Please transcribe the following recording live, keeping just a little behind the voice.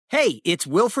Hey, it's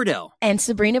Will Friedle. And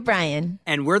Sabrina Bryan.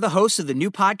 And we're the hosts of the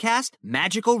new podcast,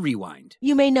 Magical Rewind.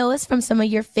 You may know us from some of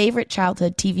your favorite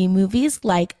childhood TV movies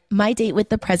like My Date with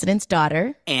the President's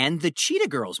Daughter and the Cheetah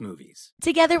Girls movies.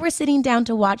 Together, we're sitting down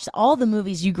to watch all the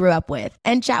movies you grew up with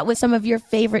and chat with some of your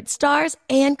favorite stars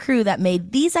and crew that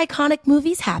made these iconic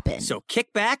movies happen. So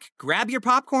kick back, grab your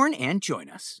popcorn, and join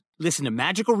us. Listen to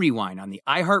Magical Rewind on the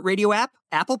iHeartRadio app,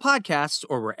 Apple Podcasts,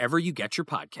 or wherever you get your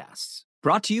podcasts.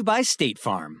 Brought to you by State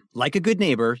Farm. Like a good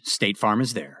neighbor, State Farm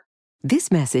is there. This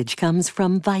message comes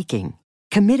from Viking,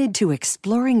 committed to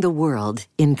exploring the world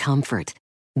in comfort.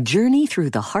 Journey through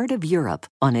the heart of Europe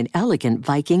on an elegant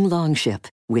Viking longship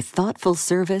with thoughtful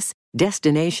service,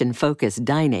 destination-focused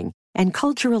dining, and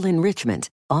cultural enrichment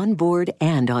on board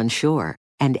and on shore.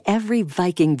 And every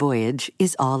Viking voyage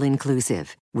is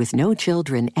all-inclusive, with no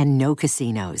children and no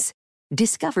casinos.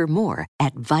 Discover more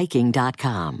at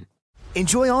Viking.com.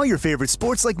 Enjoy all your favorite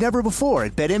sports like never before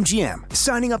at BetMGM.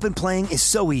 Signing up and playing is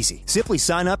so easy. Simply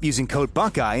sign up using code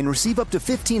Buckeye and receive up to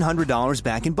 $1,500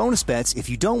 back in bonus bets if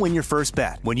you don't win your first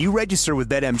bet. When you register with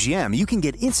BetMGM, you can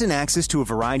get instant access to a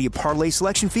variety of parlay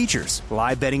selection features,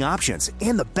 live betting options,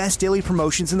 and the best daily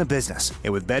promotions in the business.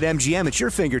 And with BetMGM at your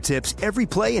fingertips, every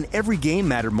play and every game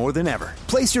matter more than ever.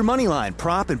 Place your moneyline,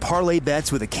 prop, and parlay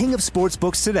bets with the king of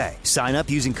sportsbooks today. Sign up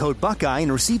using code Buckeye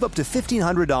and receive up to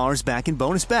 $1,500 back in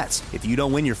bonus bets if you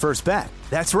don't win your first bet.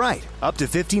 That's right, up to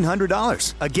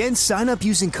 $1,500. Again, sign up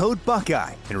using code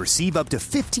Buckeye and receive up to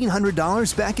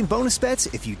 $1,500 back in bonus bets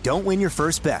if you don't win your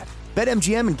first bet.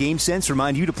 BetMGM and GameSense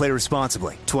remind you to play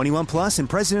responsibly. 21 plus and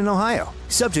present in Ohio.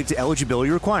 Subject to eligibility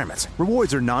requirements.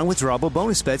 Rewards are non-withdrawable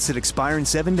bonus bets that expire in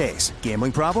 7 days.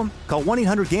 Gambling problem? Call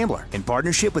 1-800-GAMBLER in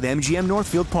partnership with MGM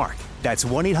Northfield Park. That's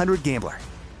 1-800-GAMBLER.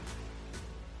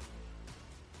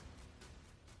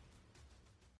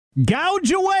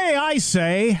 Gouge away, I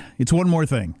say. It's one more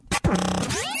thing.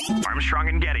 Armstrong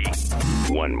and Getty.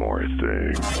 One more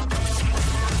thing.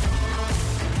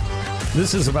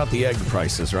 This is about the egg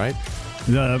prices, right?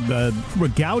 The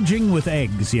gouging with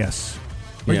eggs, yes.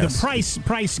 Like yes. The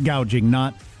price gouging,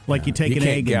 not like you take an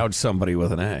egg. You can't gouge somebody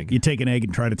with an egg. You take an egg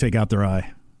and try to take out their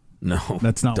eye. No,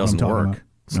 that's not doesn't what I'm talking work.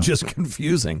 about. It's just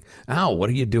confusing. Ow, what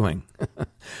are you doing?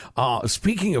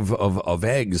 Speaking of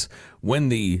eggs, when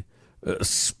the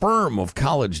sperm of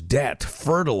college debt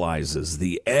fertilizes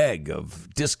the egg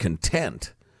of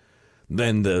discontent,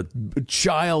 then the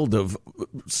child of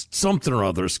something or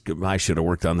others. I should have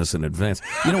worked on this in advance.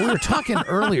 You know, we were talking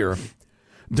earlier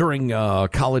during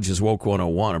College's Woke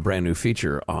 101, a brand new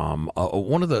feature.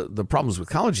 One of the problems with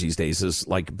college these days is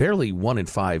like barely 1 in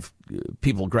 5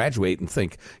 people graduate and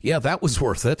think, yeah, that was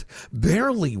worth it.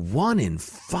 Barely 1 in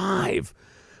 5,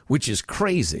 which is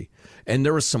crazy. And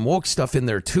there was some woke stuff in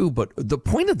there, too. But the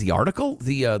point of the article,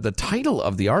 the title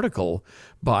of the article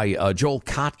by Joel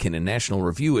Kotkin in National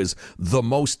Review is The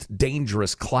Most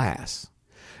Dangerous Class.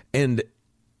 And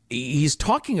he's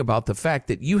talking about the fact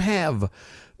that you have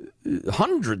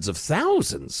hundreds of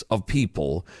thousands of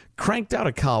people cranked out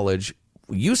of college,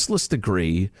 useless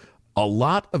degree, a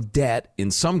lot of debt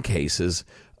in some cases,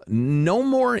 no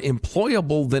more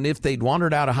employable than if they'd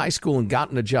wandered out of high school and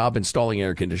gotten a job installing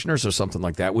air conditioners or something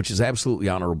like that, which is absolutely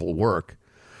honorable work.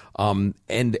 And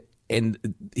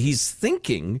he's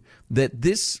thinking that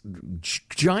this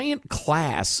giant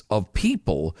class of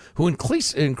people who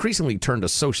increasingly turn to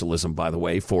socialism, by the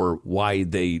way, for why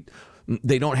they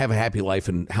don't have a happy life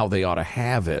and how they ought to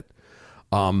have it.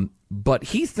 But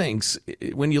he thinks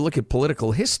when you look at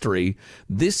political history,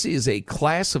 this is a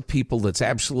class of people that's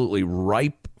absolutely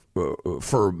ripe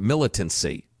for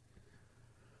militancy.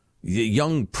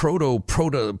 Young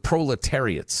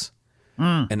proletariats,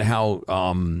 and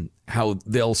how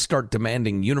they'll start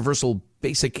demanding universal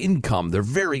basic income. They're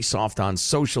very soft on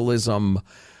socialism.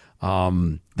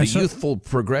 The youthful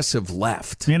progressive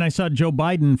left. And I saw Joe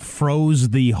Biden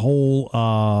froze the whole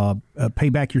pay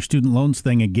back your student loans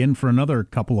thing again for another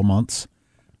couple of months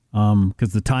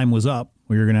because the time was up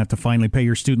where you're going to have to finally pay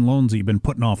your student loans that you've been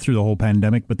putting off through the whole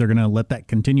pandemic, but they're going to let that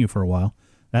continue for a while.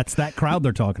 That's that crowd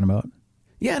they're talking about.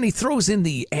 Yeah, and he throws in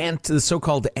the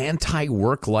so-called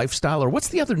anti-work lifestyle, or what's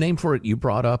the other name for it you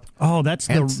brought up? Oh, that's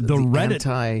the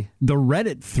Reddit the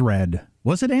Reddit thread.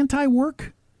 Was it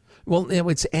anti-work? Well,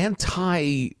 it's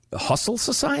anti-hustle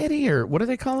society, or what do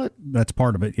they call it? That's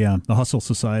part of it, yeah. The hustle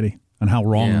society, and how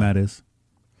wrong that is.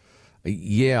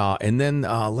 Yeah, and then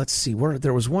let's see, where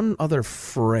there was one other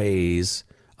phrase.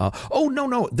 The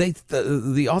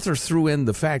author threw in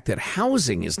the fact that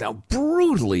housing is now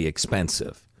brutally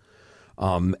expensive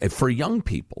for young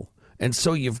people. And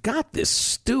so you've got this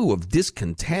stew of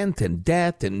discontent and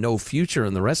debt and no future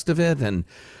and the rest of it. And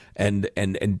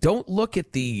don't look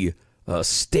at the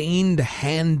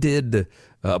stained-handed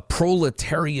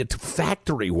proletariat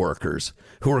factory workers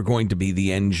who are going to be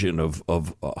the engine of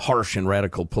harsh and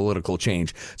radical political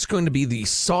change. It's going to be the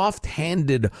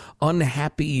soft-handed,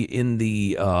 unhappy in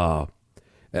the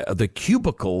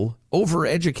cubicle,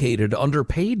 overeducated,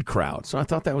 underpaid crowd. So I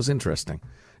thought that was interesting.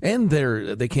 And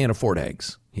they can't afford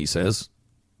eggs, he says.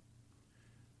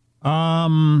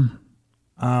 While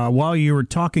you were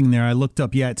talking there, I looked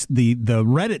up. Yeah, it's the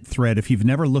Reddit thread. If you've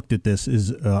never looked at this,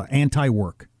 is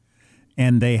anti-work,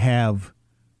 and they have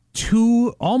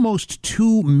almost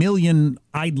 2 million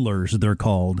idlers. They're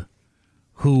called,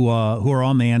 who are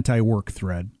on the anti-work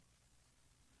thread.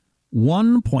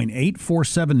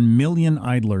 1.847 million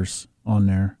idlers on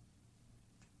there.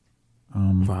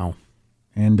 Wow,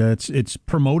 and it's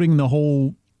promoting the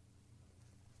whole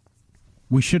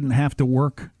 "we shouldn't have to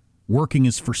work. Working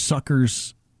is for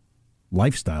suckers"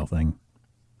 lifestyle thing.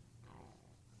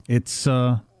 It's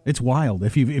wild.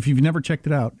 If you've never checked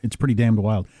it out, it's pretty damned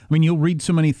wild. I mean, you'll read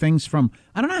so many things from,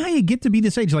 I don't know how you get to be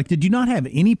this age. Like, did you not have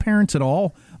any parents at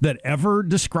all that ever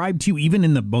described to you, even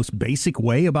in the most basic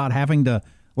way, about having to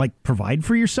provide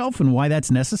for yourself and why that's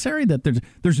necessary? That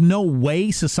there's no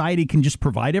way society can just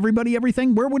provide everybody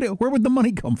everything. Where would the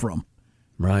money come from?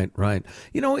 Right.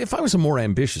 You know, if I was a more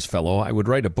ambitious fellow, I would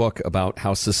write a book about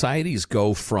how societies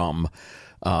go from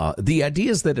the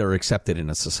ideas that are accepted in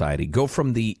a society go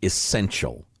from the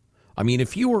essential. I mean,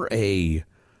 if you were a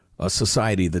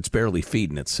society that's barely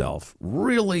feeding itself,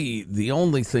 really the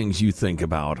only things you think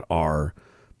about are,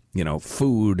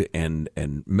 food and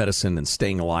medicine and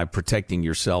staying alive, protecting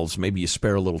yourselves. Maybe you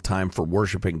spare a little time for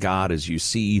worshiping God as you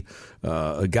see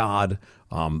God.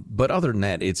 But other than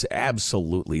that, it's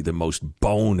absolutely the most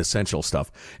bone essential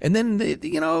stuff. And then,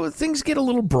 things get a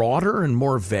little broader and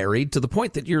more varied to the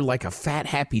point that you're like a fat,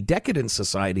 happy, decadent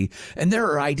society. And there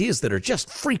are ideas that are just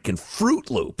freaking Fruit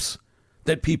Loops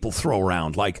that people throw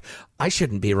around, like, I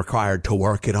shouldn't be required to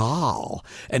work at all.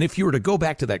 And if you were to go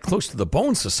back to that close to the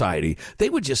bone society, they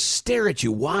would just stare at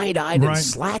you wide-eyed and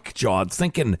slack-jawed,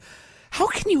 thinking, how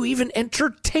can you even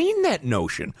entertain that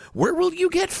notion? Where will you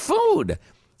get food?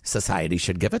 Society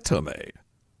should give it to me.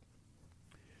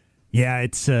 Yeah,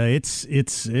 it's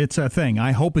a thing.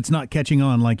 I hope it's not catching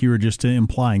on like you were just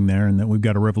implying there, and that we've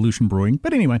got a revolution brewing.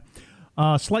 But anyway,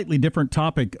 slightly different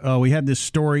topic. We had this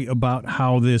story about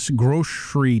how this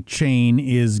grocery chain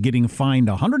is getting fined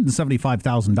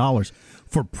 $175,000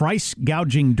 for price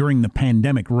gouging during the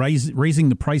pandemic, raising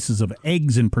the prices of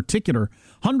eggs in particular.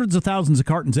 Hundreds of thousands of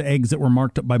cartons of eggs that were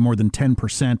marked up by more than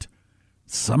 10%.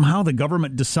 Somehow the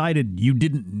government decided you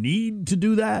didn't need to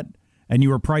do that, and you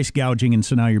were price gouging, and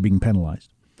so now you're being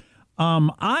penalized.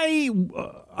 I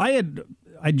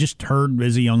just heard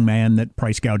as a young man that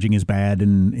price gouging is bad,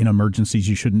 and in emergencies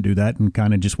you shouldn't do that, and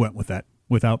kind of just went with that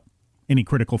without any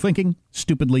critical thinking,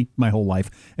 stupidly, my whole life,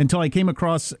 until I came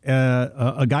across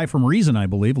a guy from Reason, I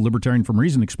believe, a libertarian from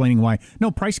Reason, explaining why,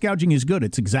 no, price gouging is good.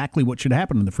 It's exactly what should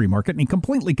happen in the free market, and he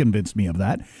completely convinced me of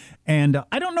that. And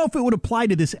I don't know if it would apply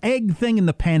to this egg thing in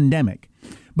the pandemic,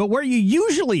 but where you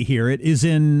usually hear it is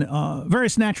in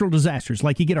various natural disasters,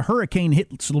 like you get a hurricane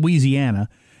hits Louisiana,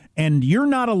 and you're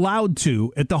not allowed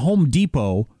to, at the Home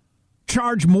Depot,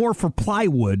 charge more for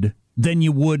plywood than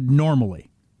you would normally,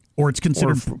 or it's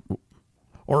considered...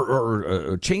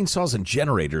 Or chainsaws and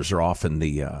generators are often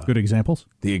the good examples.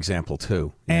 The example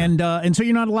too, yeah. And so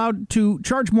you're not allowed to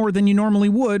charge more than you normally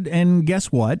would. And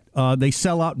guess what? They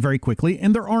sell out very quickly,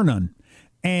 and there are none.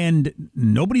 And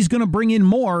nobody's going to bring in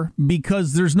more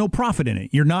because there's no profit in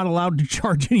it. You're not allowed to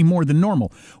charge any more than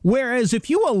normal. Whereas if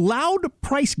you allowed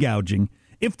price gouging,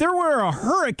 if there were a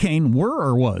hurricane,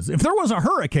 if there was a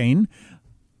hurricane,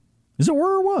 is it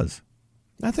were or was?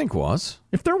 I think was.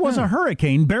 If there was a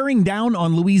hurricane bearing down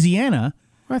on Louisiana,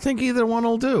 I think either one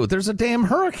will do. There's a damn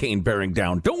hurricane bearing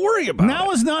down. Don't worry about it.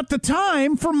 Now is not the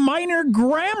time for minor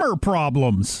grammar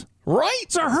problems. Right?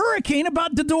 It's a hurricane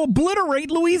about to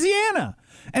obliterate Louisiana.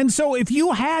 And so if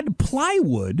you had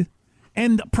plywood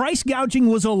and price gouging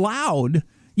was allowed,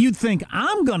 you'd think,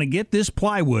 I'm going to get this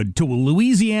plywood to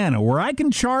Louisiana where I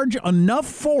can charge enough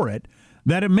for it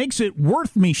that it makes it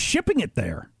worth me shipping it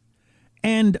there.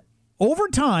 And over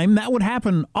time, that would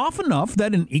happen often enough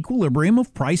that an equilibrium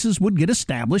of prices would get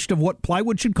established of what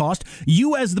plywood should cost.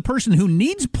 You, as the person who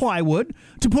needs plywood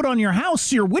to put on your house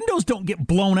so your windows don't get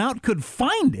blown out, could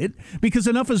find it because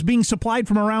enough is being supplied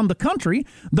from around the country.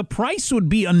 The price would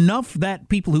be enough that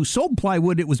people who sold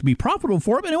plywood, it would be profitable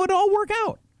for them, and it would all work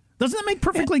out. Doesn't that make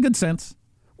perfectly good sense?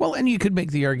 Well, and you could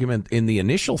make the argument in the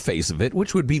initial phase of it,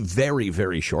 which would be very,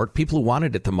 very short. People who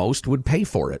wanted it the most would pay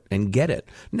for it and get it.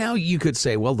 Now you could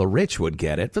say, well, the rich would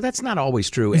get it, but that's not always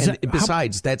true.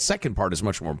 Besides, that second part is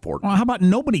much more important. Well, how about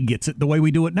nobody gets it the way we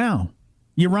do it now?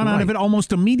 You run out of it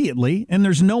almost immediately, and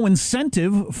there's no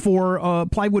incentive for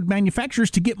plywood manufacturers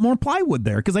to get more plywood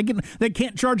there because they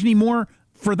can't charge any more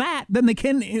for that than they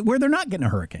can where they're not getting a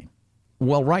hurricane.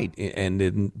 Well, right. And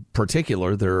in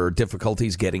particular, there are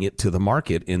difficulties getting it to the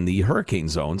market in the hurricane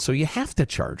zone, so you have to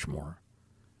charge more.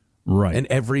 Right. And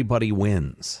everybody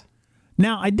wins.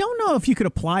 Now, I don't know if you could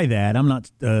apply that. I'm not,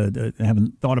 I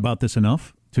haven't thought about this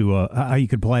enough to how you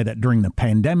could apply that during the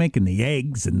pandemic and the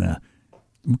eggs and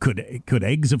could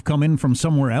eggs have come in from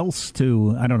somewhere else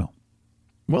to, I don't know.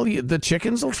 Well, the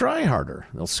chickens will try harder.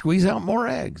 They'll squeeze out more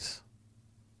eggs.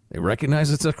 They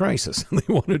recognize it's a crisis and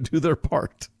they want to do their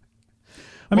part.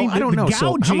 I mean, I don't know.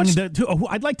 Gouging, So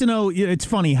I'd like to know, it's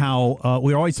funny how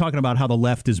we're always talking about how the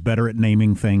left is better at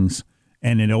naming things,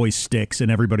 and it always sticks, and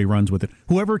everybody runs with it.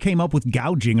 Whoever came up with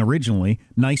gouging originally,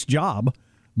 nice job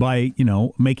by,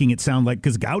 making it sound like,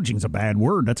 because gouging's a bad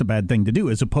word, that's a bad thing to do,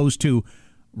 as opposed to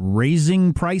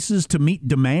raising prices to meet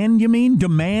demand, you mean?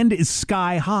 Demand is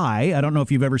sky high. I don't know if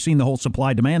you've ever seen the whole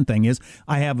supply-demand thing is,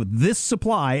 I have this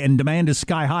supply, and demand is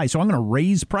sky high, so I'm going to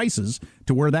raise prices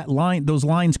to where those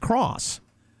lines cross.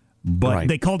 But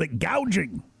they called it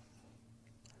gouging.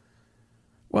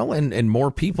 Well, and more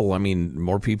people,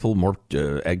 more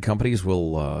egg companies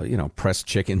will, press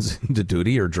chickens into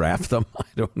duty or draft them. I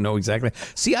don't know exactly.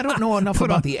 See, I don't know enough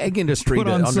about the egg industry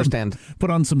to understand. Put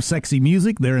on some sexy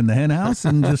music there in the hen house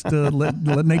and just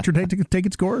let nature take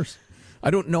its course.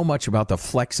 I don't know much about the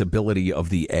flexibility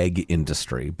of the egg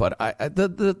industry, but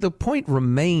the point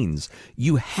remains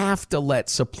you have to let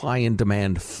supply and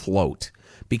demand float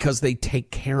because they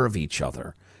take care of each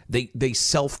other. They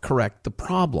self-correct the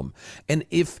problem. And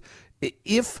if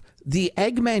the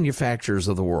egg manufacturers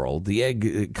of the world, the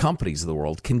egg companies of the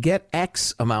world, can get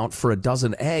X amount for a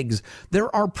dozen eggs,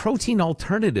 there are protein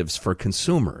alternatives for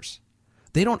consumers.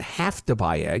 They don't have to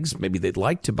buy eggs. Maybe they'd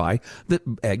like to buy the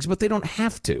eggs, but they don't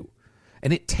have to.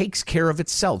 And it takes care of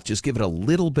itself. Just give it a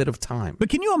little bit of time. But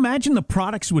can you imagine the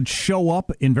products would show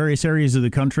up in various areas of the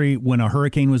country when a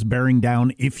hurricane was bearing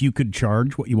down if you could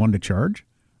charge what you wanted to charge?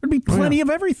 There'd be plenty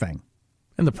of everything.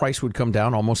 And the price would come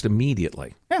down almost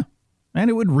immediately. Yeah. And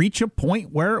it would reach a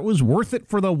point where it was worth it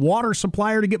for the water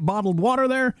supplier to get bottled water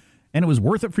there, and it was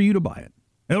worth it for you to buy it.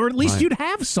 Or at least you'd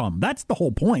have some. That's the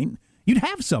whole point. You'd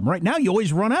have some. Right now, you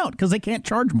always run out because they can't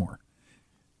charge more.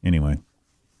 Anyway,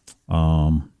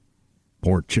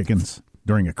 poor chickens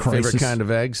during a crisis. Favorite kind of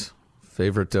eggs?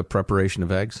 Favorite preparation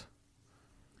of eggs?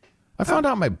 I found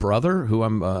out my brother, who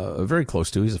I'm very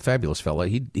close to, he's a fabulous fella.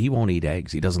 He won't eat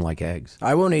eggs. He doesn't like eggs.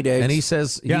 I won't eat eggs. And he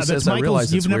says, I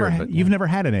realize it's weird. But, you've never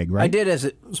had an egg, right? I did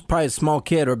as probably a small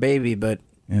kid or baby, but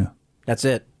that's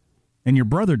it. And your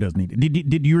brother doesn't eat it.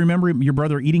 Did you remember your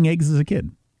brother eating eggs as a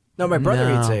kid? No, my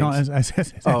brother eats eggs.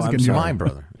 No, I'm sorry. My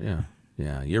brother,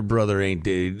 yeah. Your brother ain't.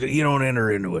 You don't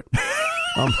enter into it.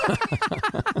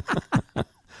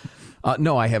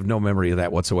 No, I have no memory of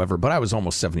that whatsoever, but I was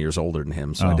almost 7 years older than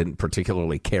him, so I didn't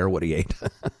particularly care what he ate.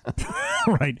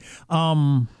 Right.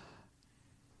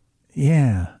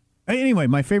 Yeah. Anyway,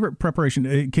 my favorite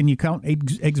preparation, can you count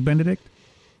eggs Benedict?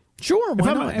 Sure,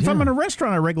 why not? If I'm in a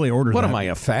restaurant, I regularly order What that. am I,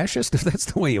 a fascist? If that's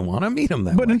the way you want to meet them,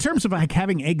 But in terms of like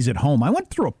having eggs at home, I went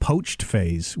through a poached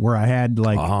phase where I had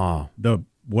like the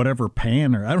whatever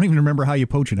pan, or I don't even remember how you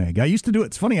poach an egg. I used to do it.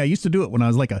 It's funny. I used to do it when I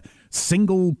was like a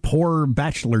single poor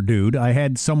bachelor dude. I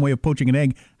had some way of poaching an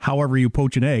egg, however you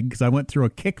poach an egg, because I went through a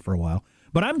kick for a while.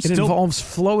 But it involves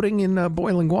floating in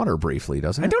boiling water briefly,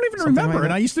 doesn't it? I don't even remember,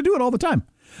 and I used to do it all the time.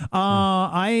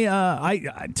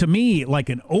 To me, like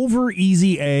an over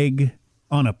easy egg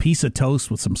on a piece of toast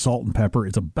with some salt and pepper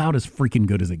is about as freaking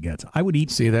good as it gets. I would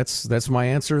eat. See, that's my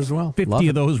answer as well. 50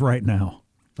 of those right now.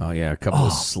 Oh, yeah, a couple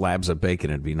of slabs of bacon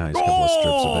would be nice. A couple of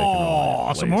strips of bacon.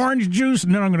 Oh, some orange juice,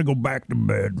 and then I'm going to go back to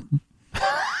bed.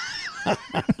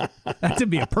 That would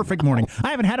be a perfect morning.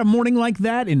 I haven't had a morning like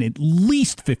that in at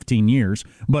least 15 years,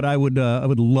 but I would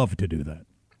love to do that.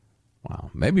 Wow.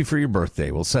 Maybe for your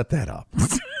birthday, we'll set that up.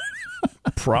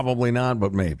 Probably not,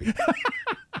 but maybe.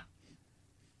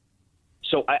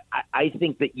 So I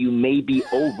think that you may be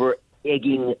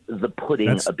over-egging the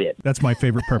pudding a bit. That's my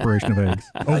favorite preparation of eggs.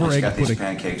 Over-egg got pudding. These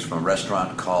pancakes from a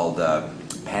restaurant called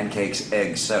Pancakes,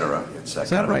 Etc. It's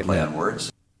kind of a play on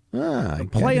words.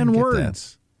 Play on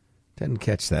words. Didn't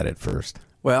catch that at first.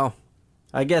 Well,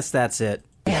 I guess that's it.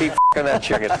 Keep f***ing that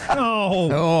chicken.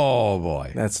 Oh,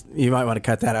 boy. You might want to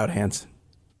cut that out, Hans.